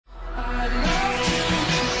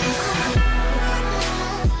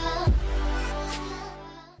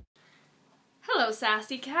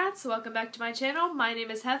Sassycats, welcome back to my channel. My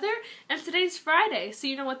name is Heather, and today's Friday, so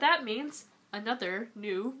you know what that means. Another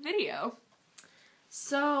new video.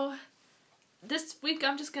 So, this week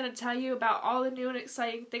I'm just going to tell you about all the new and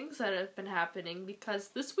exciting things that have been happening, because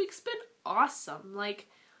this week's been awesome. Like,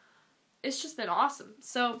 it's just been awesome.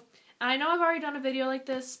 So, I know I've already done a video like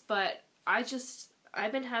this, but I've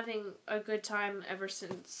been having a good time ever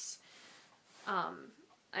since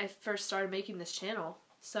I first started making this channel.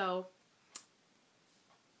 So,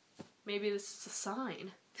 maybe this is a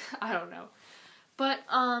sign. I don't know. But,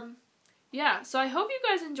 yeah, so I hope you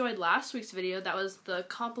guys enjoyed last week's video. That was the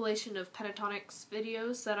compilation of Pentatonics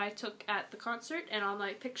videos that I took at the concert and all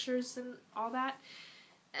my pictures and all that.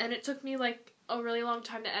 And it took me, like, a really long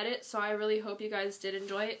time to edit, so I really hope you guys did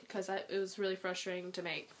enjoy it, because it was really frustrating to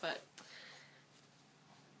make, but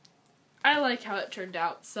I like how it turned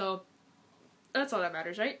out, so that's all that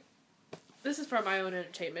matters, right? This is for my own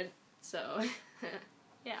entertainment, so,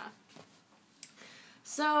 yeah.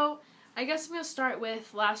 So, I guess I'm going to start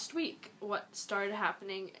with last week, what started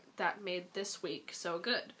happening that made this week so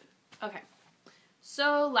good. Okay,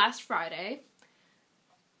 so last Friday,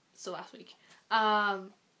 last week, I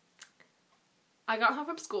got home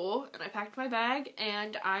from school, and I packed my bag,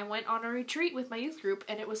 and I went on a retreat with my youth group,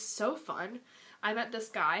 and it was so fun. I met this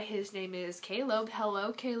guy. His name is Caleb.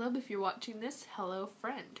 Hello, Caleb, if you're watching this. Hello,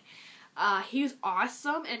 friend. He's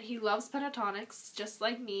awesome, and he loves Pentatonics, just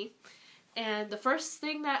like me. And the first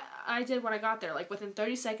thing that I did when I got there, like within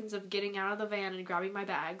 30 seconds of getting out of the van and grabbing my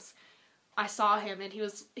bags, I saw him, and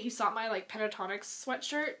he saw my, like, Pentatonics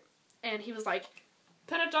sweatshirt, and he was like,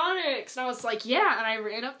 Pentatonics! And I was like, yeah, and I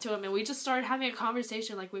ran up to him, and we just started having a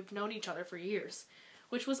conversation like we've known each other for years,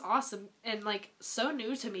 which was awesome, and, like, so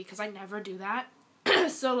new to me, because I never do that.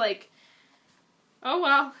 So, like, oh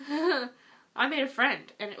well, I made a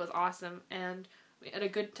friend, and it was awesome, and we had a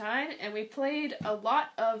good time, and we played a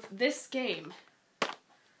lot of this game,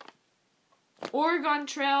 Oregon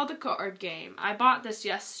Trail, the card game. I bought this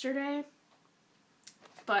yesterday,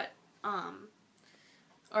 but, I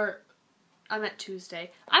meant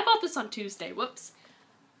Tuesday. I bought this on Tuesday. Whoops.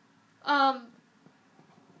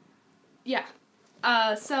 Yeah.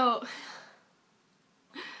 So,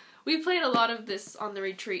 we played a lot of this on the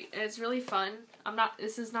retreat, and it's really fun.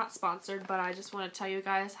 This is not sponsored, but I just want to tell you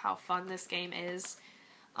guys how fun this game is.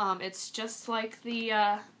 It's just like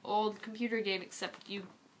the, old computer game, except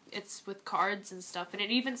it's with cards and stuff, and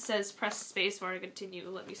it even says press spacebar to continue.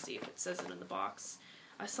 Let me see if it says it in the box.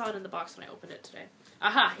 I saw it in the box when I opened it today.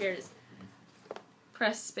 Aha, here it is.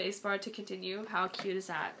 Press spacebar to continue. How cute is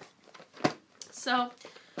that? So,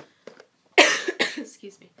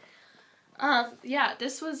 excuse me. Yeah,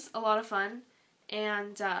 this was a lot of fun,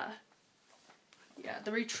 and, yeah,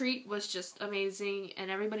 the retreat was just amazing,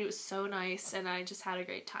 and everybody was so nice, and I just had a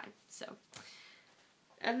great time, so.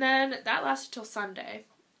 And then, that lasted till Sunday,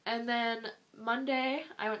 and then Monday,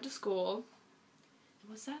 I went to school.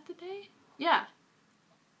 Was that the day? Yeah.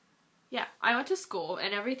 Yeah, I went to school,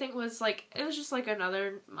 and everything was, like, it was just, like,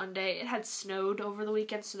 another Monday. It had snowed over the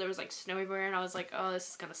weekend, so there was, like, snow everywhere, and I was like, oh, this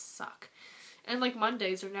is gonna suck. And, like,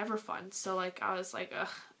 Mondays are never fun, so, like, I was like, ugh,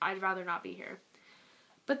 I'd rather not be here.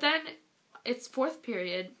 But then, it's fourth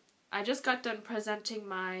period. I just got done presenting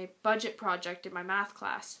my budget project in my math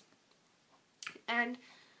class. And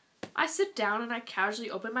I sit down, and I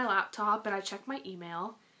casually open my laptop, and I check my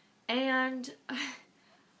email, and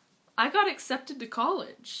I got accepted to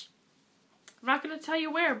college. I'm not going to tell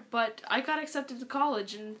you where, but I got accepted to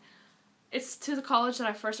college, and it's to the college that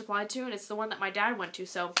I first applied to, and it's the one that my dad went to,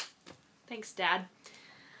 so thanks, Dad.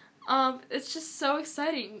 It's just so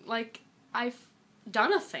exciting. Like, I've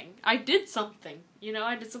done a thing. I did something. You know,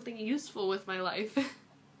 I did something useful with my life.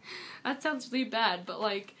 That sounds really bad, but,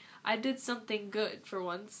 like, I did something good for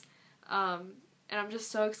once. And I'm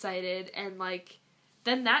just so excited, and, like,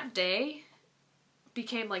 then that day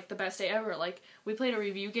became, like, the best day ever. Like, we played a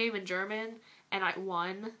review game in German, and I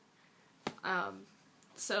won.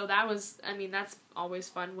 So that was, I mean, that's always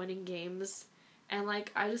fun, winning games. And,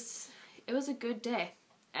 like, it was a good day.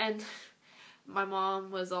 And my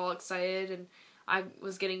mom was all excited, and I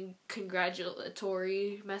was getting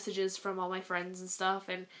congratulatory messages from all my friends and stuff,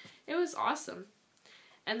 and it was awesome.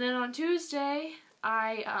 And then on Tuesday,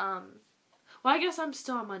 well, I guess I'm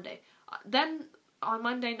still on Monday. Then, on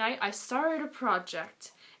Monday night, I started a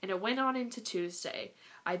project, and it went on into Tuesday.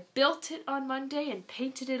 I built it on Monday and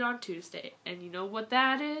painted it on Tuesday. And you know what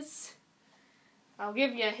that is? I'll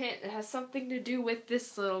give you a hint. It has something to do with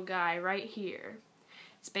this little guy right here.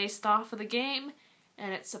 It's based off of the game,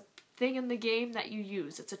 and it's a thing in the game that you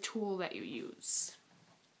use. It's a tool that you use.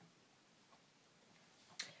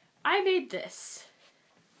 I made this.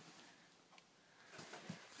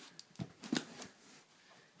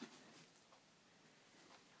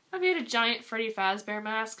 I made a giant Freddy Fazbear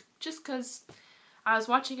mask just because I was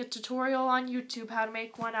watching a tutorial on YouTube how to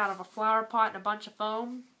make one out of a flower pot and a bunch of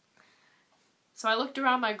foam. So I looked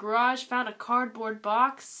around my garage, found a cardboard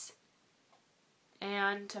box,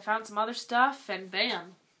 and I found some other stuff, and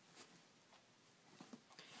bam.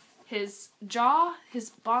 His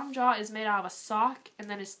bottom jaw is made out of a sock, and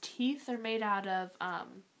then his teeth are made out of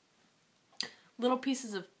little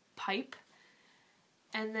pieces of pipe.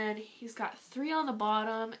 And then he's got 3 on the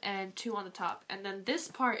bottom and 2 on the top. And then this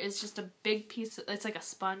part is just a big piece, it's like a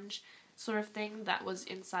sponge sort of thing that was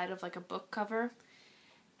inside of like a book cover.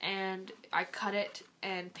 And I cut it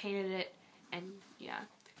and painted it, and yeah.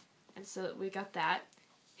 And so we got that.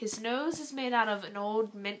 His nose is made out of an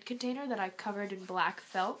old mint container that I covered in black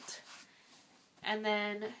felt. And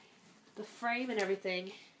then the frame and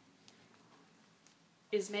everything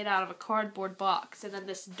is made out of a cardboard box. And then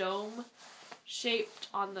this dome shaped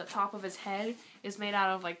on the top of his head is made out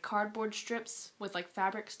of like cardboard strips with like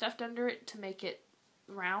fabric stuffed under it to make it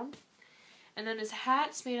round. And then his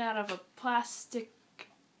hat's made out of a plastic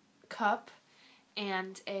cup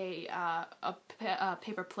and a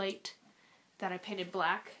paper plate that I painted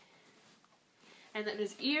black. And then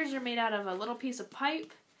his ears are made out of a little piece of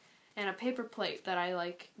pipe and a paper plate that I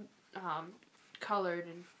like colored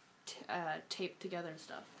and taped together and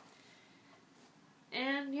stuff.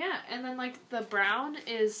 And yeah, and then like the brown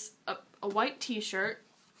is a white t-shirt,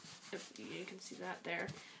 if you can see that there,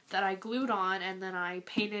 that I glued on, and then I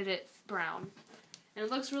painted it brown. And it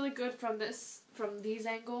looks really good from these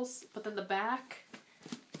angles, but then the back,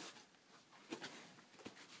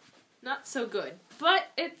 not so good. But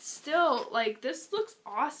it's still, like, this looks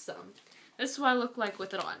awesome. This is what I look like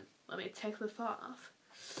with it on. Let me take this off.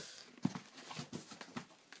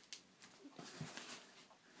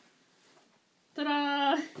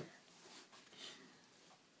 Ta-da!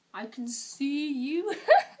 I can see you.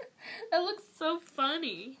 That looks so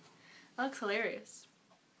funny. That looks hilarious.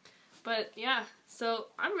 But yeah, so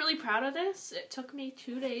I'm really proud of this. It took me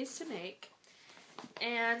 2 days to make.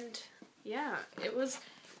 And yeah, it was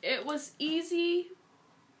easy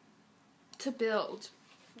to build.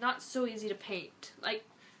 Not so easy to paint. Like,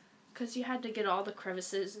 because you had to get all the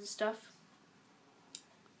crevices and stuff.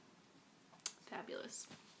 Fabulous.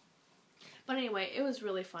 But anyway, it was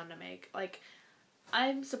really fun to make. Like,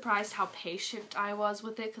 I'm surprised how patient I was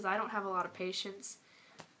with it, because I don't have a lot of patience.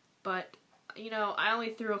 But, you know, I only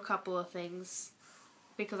threw a couple of things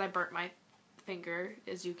because I burnt my finger,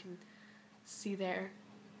 as you can see there.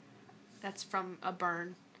 That's from a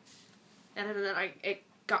burn. And then it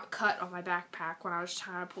got cut on my backpack when I was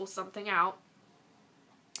trying to pull something out.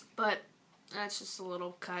 But that's just a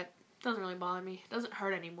little cut. Doesn't really bother me. It doesn't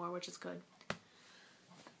hurt anymore, which is good.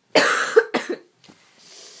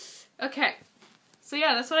 Okay. So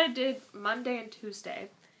yeah, that's what I did Monday and Tuesday.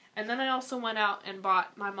 And then I also went out and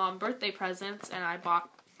bought my mom birthday presents, and I bought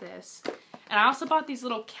this. And I also bought these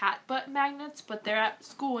little cat butt magnets, but they're at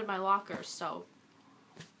school in my locker, so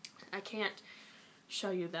I can't show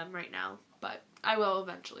you them right now, but I will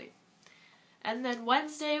eventually. And then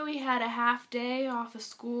Wednesday we had a half day off of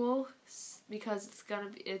school because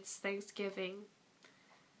it's Thanksgiving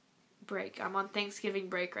break. I'm on Thanksgiving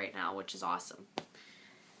break right now, which is awesome.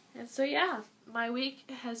 And so yeah, my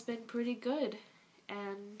week has been pretty good,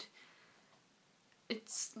 and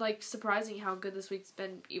it's like surprising how good this week's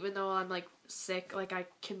been, even though I'm like sick. Like, I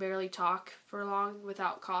can barely talk for long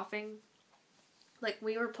without coughing. Like,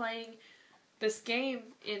 we were playing this game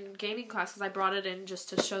in gaming class because I brought it in just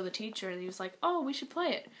to show the teacher, and he was like, "Oh, we should play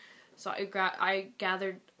it." So I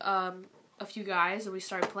gathered a few guys and we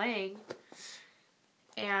started playing,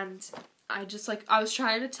 and I was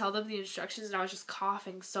trying to tell them the instructions, and I was just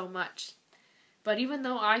coughing so much. But even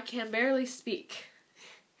though I can barely speak,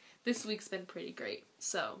 this week's been pretty great.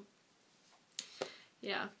 So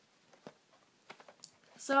yeah.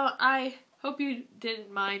 So I hope you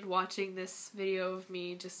didn't mind watching this video of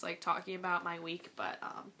me just like talking about my week, but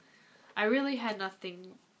I really had nothing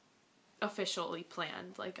officially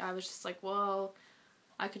planned. Like, I was just like, well,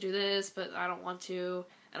 I could do this, but I don't want to.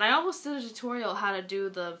 And I almost did a tutorial how to do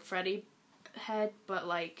the Freddy head, but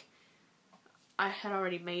like, I had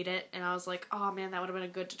already made it, and I was like, oh man, that would have been a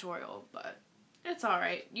good tutorial, but it's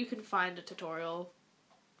alright. You can find a tutorial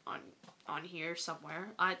on here somewhere.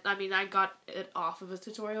 I mean, I got it off of a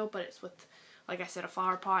tutorial, but it's with, like I said, a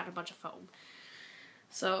flower pot and a bunch of foam.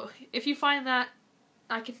 So, if you find that,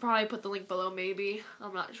 I can probably put the link below, maybe.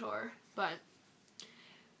 I'm not sure, but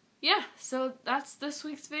yeah, so that's this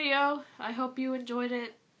week's video. I hope you enjoyed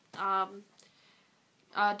it.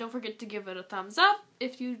 Don't forget to give it a thumbs up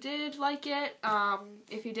if you did like it.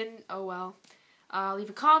 If you didn't, oh well. Leave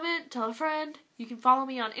a comment, tell a friend. You can follow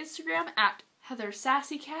me on Instagram at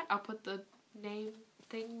HeatherSassyCat. I'll put the name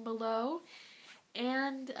thing below.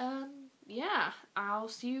 And, yeah, I'll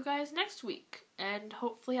see you guys next week. And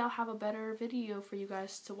hopefully I'll have a better video for you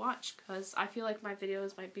guys to watch, because I feel like my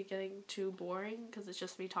videos might be getting too boring, because it's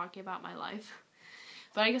just me talking about my life.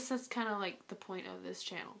 But I guess that's kind of like the point of this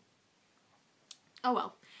channel. Oh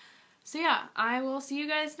well. So yeah, I will see you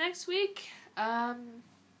guys next week. Have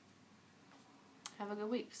a good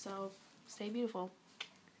week, so stay beautiful.